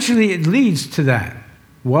 Eventually it leads to that.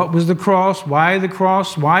 What was the cross? Why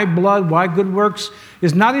blood? Why good works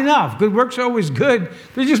is not enough. Good works are always good.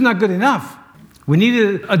 They're just not good enough. We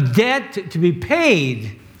need a debt to be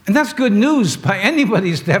paid. And that's good news by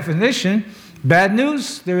anybody's definition. Bad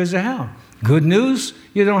news, there is a hell. Good news,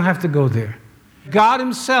 you don't have to go there. God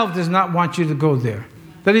himself does not want you to go there.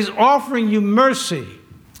 That he's offering you mercy.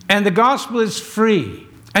 And the gospel is free.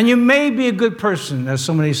 And you may be a good person, as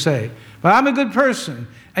so many say. But I'm a good person.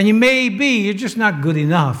 And you may be, you're just not good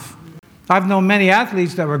enough. I've known many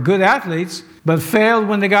athletes that were good athletes, but failed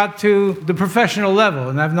when they got to the professional level.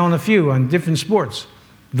 And I've known a few on different sports.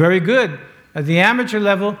 Very good at the amateur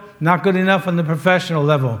level, not good enough on the professional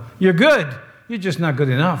level. You're good, you're just not good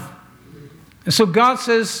enough. And so God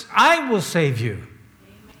says, I will save you.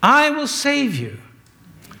 I will save you.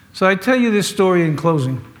 So I tell you this story in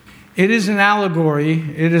closing. It is an allegory.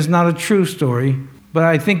 It is not a true story, but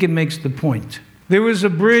I think it makes the point. There was a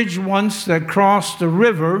bridge once that crossed a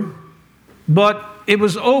river, but it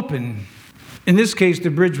was open. In this case, the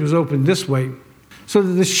bridge was open this way, so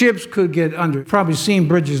that the ships could get under. You've probably seen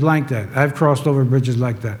bridges like that. I've crossed over bridges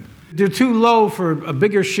like that. They're too low for a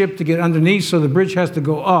bigger ship to get underneath, so the bridge has to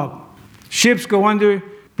go up. Ships go under,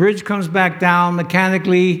 bridge comes back down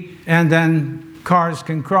mechanically, and then cars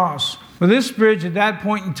can cross. Well, this bridge at that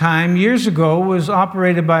point in time, years ago, was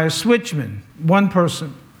operated by a switchman, one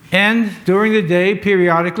person. And during the day,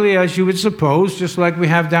 periodically, as you would suppose, just like we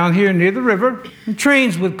have down here near the river,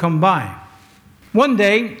 trains would come by. One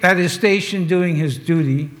day, at his station doing his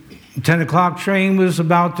duty, the 10 o'clock train was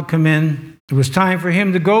about to come in. It was time for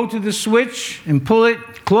him to go to the switch and pull it,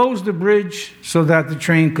 close the bridge so that the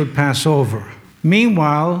train could pass over.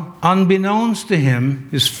 Meanwhile, unbeknownst to him,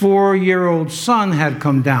 his 4-year-old son had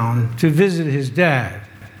come down to visit his dad.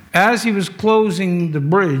 As he was closing the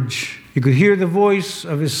bridge, he could hear the voice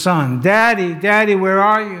of his son, "Daddy, Daddy, where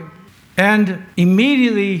are you?" And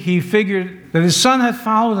immediately he figured that his son had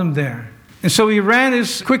followed him there. And so he ran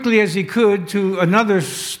as quickly as he could to another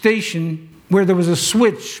station where there was a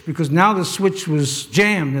switch, because now the switch was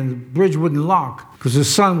jammed and the bridge wouldn't lock because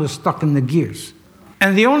his son was stuck in the gears.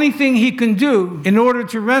 And the only thing he can do in order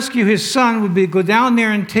to rescue his son would be go down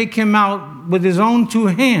there and take him out with his own 2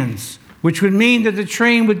 hands, which would mean that the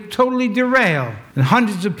train would totally derail and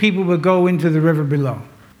hundreds of people would go into the river below.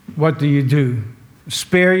 What do?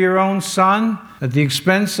 Spare your own son at the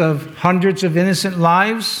expense of hundreds of innocent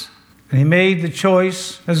lives? And he made the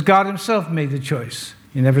choice as God himself made the choice.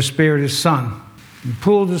 He never spared his son. He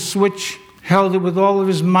pulled the switch, held it with all of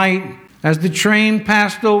his might. As the train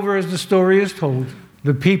passed over, as the story is told,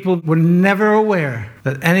 the people were never aware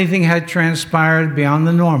that anything had transpired beyond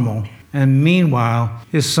the normal. And meanwhile,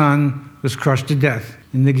 his son was crushed to death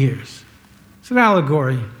in the gears. It's an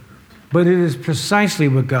allegory, but it is precisely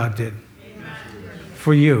what God did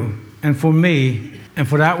for you and for me and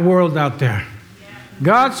for that world out there.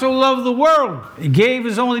 God so loved the world, he gave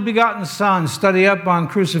his only begotten son. Study up on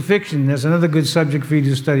crucifixion. There's another good subject for you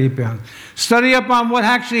to study up on. Study up on what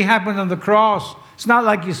actually happened on the cross. It's not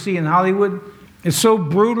like you see in Hollywood. It's so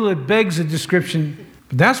brutal it begs a description.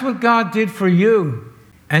 But that's what God did for you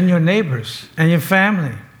and your neighbors and your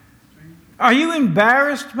family. Are you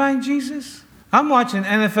embarrassed by Jesus? I'm watching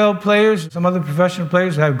NFL players, some other professional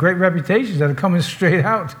players that have great reputations that are coming straight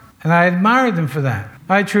out. And I admire them for that.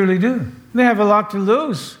 I truly do. They have a lot to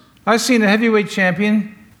lose. I've seen a heavyweight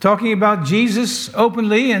champion talking about Jesus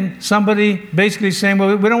openly and somebody basically saying,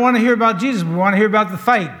 well, we don't want to hear about Jesus. We want to hear about the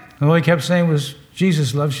fight. And all he kept saying was,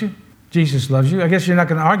 Jesus loves you. Jesus loves you. I guess you're not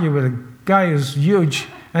going to argue with a guy who's huge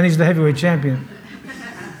and he's the heavyweight champion.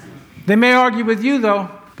 They may argue with you, though,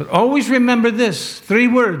 but always remember this. 3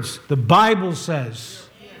 words. The Bible says.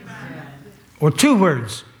 Or 2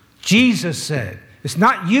 words. Jesus said. It's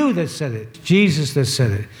not you that said it. Jesus that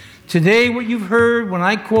said it. Today, what you've heard when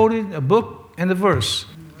I quoted a book and a verse,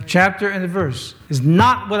 a chapter and a verse, is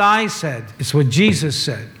not what I said. It's what Jesus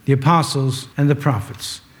said, the apostles and the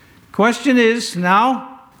prophets. Question is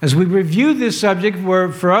now, as we review this subject,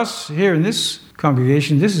 where for us here in this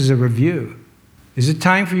congregation, this is a review. Is it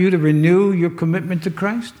time for you to renew your commitment to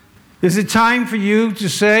Christ? Is it time for you to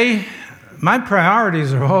say, my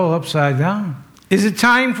priorities are all upside down? Is it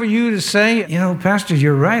time for you to say, Pastor,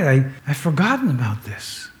 you're right. I've forgotten about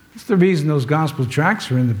this. That's the reason those gospel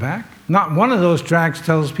tracts are in the back. Not one of those tracts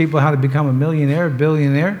tells people how to become a millionaire,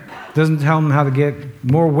 billionaire. Doesn't tell them how to get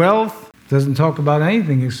more wealth. Doesn't talk about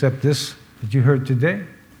anything except this that you heard today.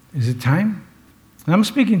 Is it time? And I'm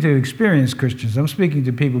speaking to experienced Christians. I'm speaking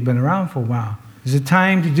to people who've been around for a while. Is it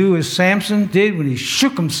time to do as Samson did when he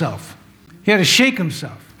shook himself? He had to shake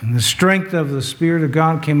himself. And the strength of the Spirit of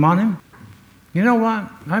God came on him. You know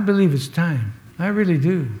what? I believe it's time. I really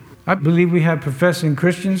do. I believe we have professing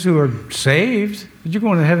Christians who are saved, but you're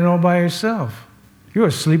going to heaven all by yourself. You're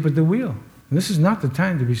asleep at the wheel. And this is not the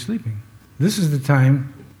time to be sleeping. This is the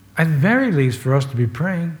time, at the very least, for us to be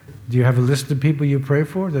praying. Do you have a list of people you pray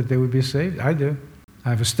for that they would be saved? I do. I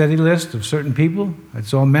have a steady list of certain people.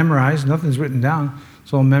 It's all memorized. Nothing's written down.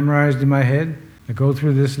 It's all memorized in my head. I go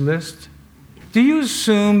through this list. Do you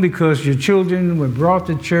assume because your children were brought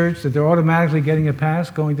to church that they're automatically getting a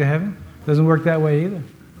pass, going to heaven? Doesn't work that way either.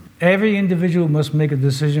 Every individual must make a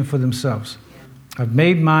decision for themselves. I've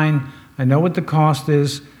made mine. I know what the cost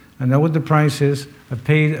is. I know what the price is. I've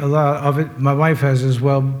paid a lot of it. My wife has as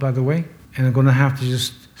well, by the way. And I'm going to have to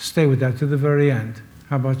just stay with that to the very end.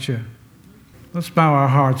 How about you? Let's bow our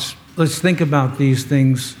hearts. Let's think about these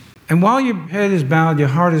things. And while your head is bowed, your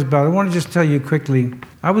heart is bowed, I want to just tell you quickly,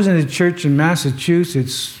 I was in a church in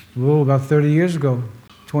Massachusetts, about 30 years ago,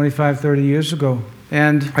 25, 30 years ago.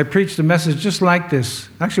 And I preached a message just like this.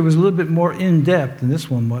 Actually, it was a little bit more in-depth than this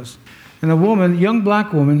one was. And a woman, young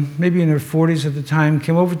black woman, maybe in her 40s at the time,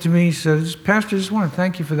 came over to me and said, Pastor, I just want to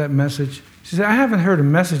thank you for that message. She said, I haven't heard a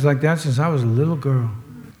message like that since I was a little girl.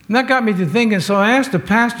 And that got me to thinking, so I asked the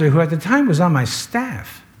pastor, who at the time was on my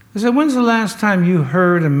staff, I said, when's the last time you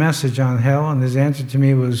heard a message on hell? And his answer to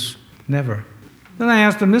me was, never. Then I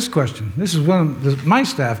asked him this question. This is one of my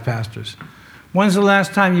staff pastors. When's the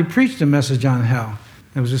last time you preached a message on hell?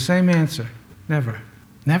 It was the same answer, never.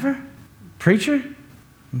 Never? Preacher?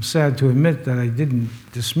 I'm sad to admit that I didn't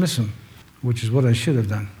dismiss him, which is what I should have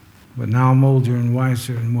done. But now I'm older and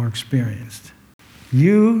wiser and more experienced.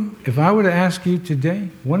 You, if I were to ask you today,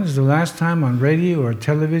 when is the last time on radio or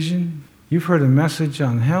television you've heard a message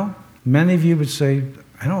on hell? Many of you would say,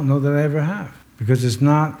 I don't know that I ever have, because it's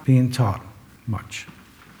not being taught much.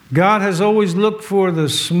 God has always looked for the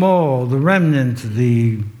small, the remnant,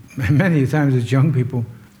 many times it's young people,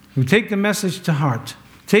 who take the message to heart.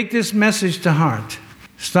 Take this message to heart.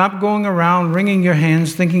 Stop going around wringing your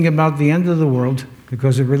hands thinking about the end of the world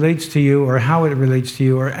because it relates to you or how it relates to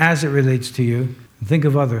you or as it relates to you. Think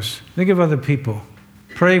of others. Think of other people.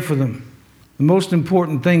 Pray for them. The most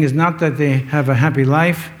important thing is not that they have a happy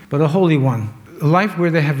life, but a holy one. A life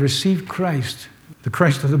where they have received Christ, the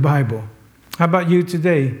Christ of the Bible. How about you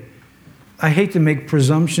today? I hate to make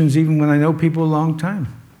presumptions even when I know people a long time.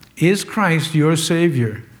 Is Christ your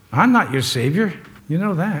Savior? I'm not your Savior. You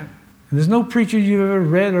know that. And there's no preacher you've ever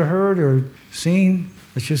read or heard or seen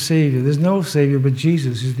that's your Savior. There's no Savior but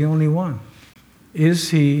Jesus. He's the only one.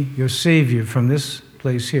 Is He your Savior from this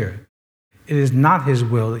place here? It is not His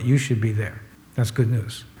will that you should be there. That's good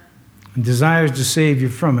news. And desires to save you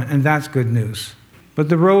from it, and that's good news. But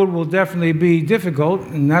the road will definitely be difficult,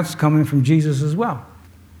 and that's coming from Jesus as well.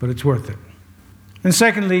 But it's worth it. And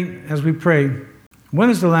secondly, as we pray, when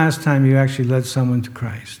is the last time you actually led someone to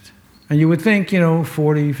Christ? And you would think,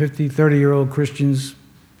 40, 50, 30-year-old Christians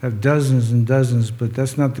have dozens and dozens, but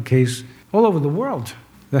that's not the case all over the world.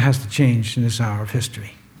 That has to change in this hour of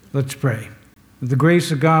history. Let's pray. That the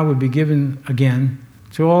grace of God would be given again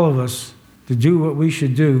to all of us to do what we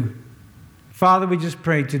should do. Father, we just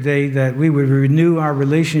pray today that we would renew our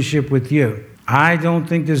relationship with you. I don't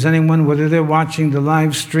think there's anyone, whether they're watching the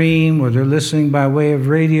live stream or they're listening by way of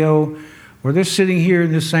radio or they're sitting here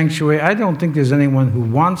in this sanctuary, I don't think there's anyone who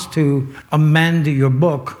wants to amend your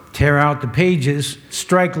book, tear out the pages,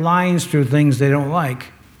 strike lines through things they don't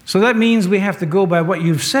like. So that means we have to go by what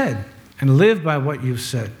you've said and live by what you've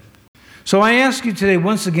said. So I ask you today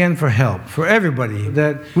once again for help, for everybody,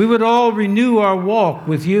 that we would all renew our walk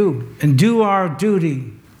with you and do our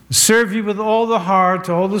duty, serve you with all the heart,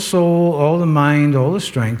 all the soul, all the mind, all the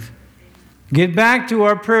strength. Get back to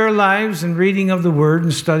our prayer lives and reading of the Word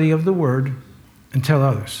and study of the Word and tell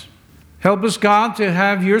others. Help us, God, to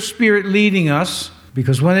have your Spirit leading us,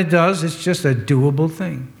 because when it does, it's just a doable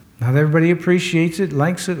thing. Not everybody appreciates it,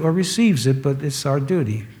 likes it, or receives it, but it's our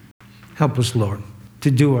duty. Help us, Lord,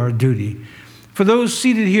 to do our duty. For those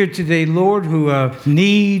seated here today, Lord, who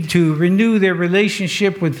need to renew their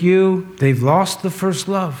relationship with you, they've lost the first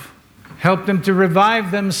love. Help them to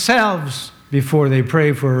revive themselves before they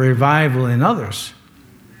pray for a revival in others.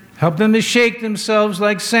 Help them to shake themselves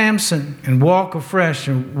like Samson and walk afresh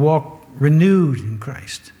and walk renewed in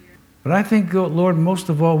Christ. But I think, Lord, most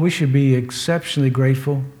of all, we should be exceptionally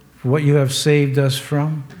grateful for what you have saved us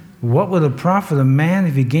from. What would it profit a man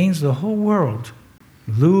if he gains the whole world,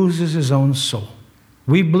 loses his own soul?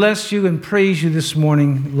 We bless you and praise you this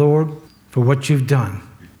morning, Lord, for what you've done.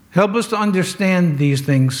 Help us to understand these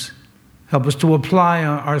things. Help us to apply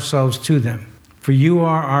ourselves to them, for you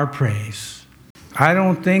are our praise. I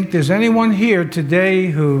don't think there's anyone here today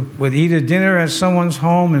who would eat a dinner at someone's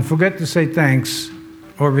home and forget to say thanks,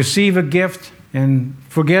 or receive a gift and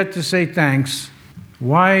forget to say thanks.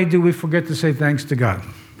 Why do we forget to say thanks to God?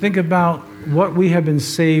 Think about what we have been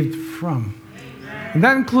saved from. And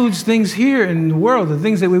that includes things here in the world, the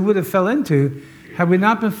things that we would have fell into had we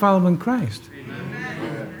not been following Christ.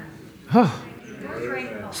 Oh.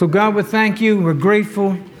 So God, we thank you. We're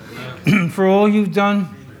grateful for all you've done.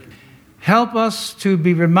 Help us to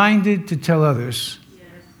be reminded to tell others.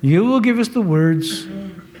 You will give us the words.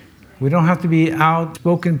 We don't have to be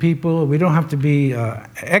outspoken people. We don't have to be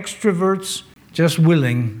extroverts, just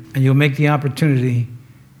willing. And you'll make the opportunity.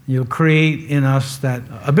 You'll create in us that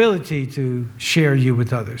ability to share you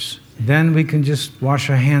with others. Then we can just wash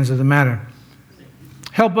our hands of the matter.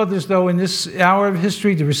 Help others, though, in this hour of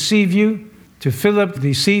history to receive you, to fill up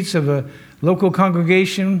the seats of a local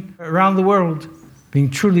congregation around the world, being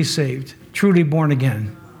truly saved, truly born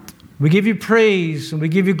again. We give you praise, and we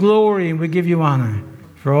give you glory, and we give you honor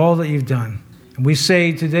for all that you've done. And we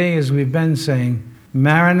say today, as we've been saying,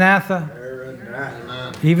 Maranatha,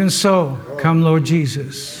 even so, come Lord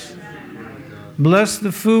Jesus. Bless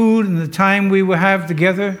the food and the time we will have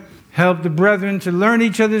together. Help the brethren to learn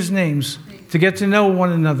each other's names, to get to know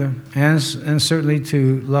one another, and certainly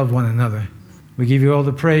to love one another. We give you all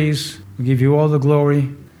the praise. We give you all the glory.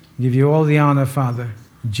 We give you all the honor, Father.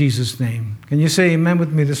 In Jesus' name. Can you say amen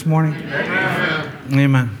with me this morning? Amen.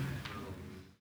 Amen.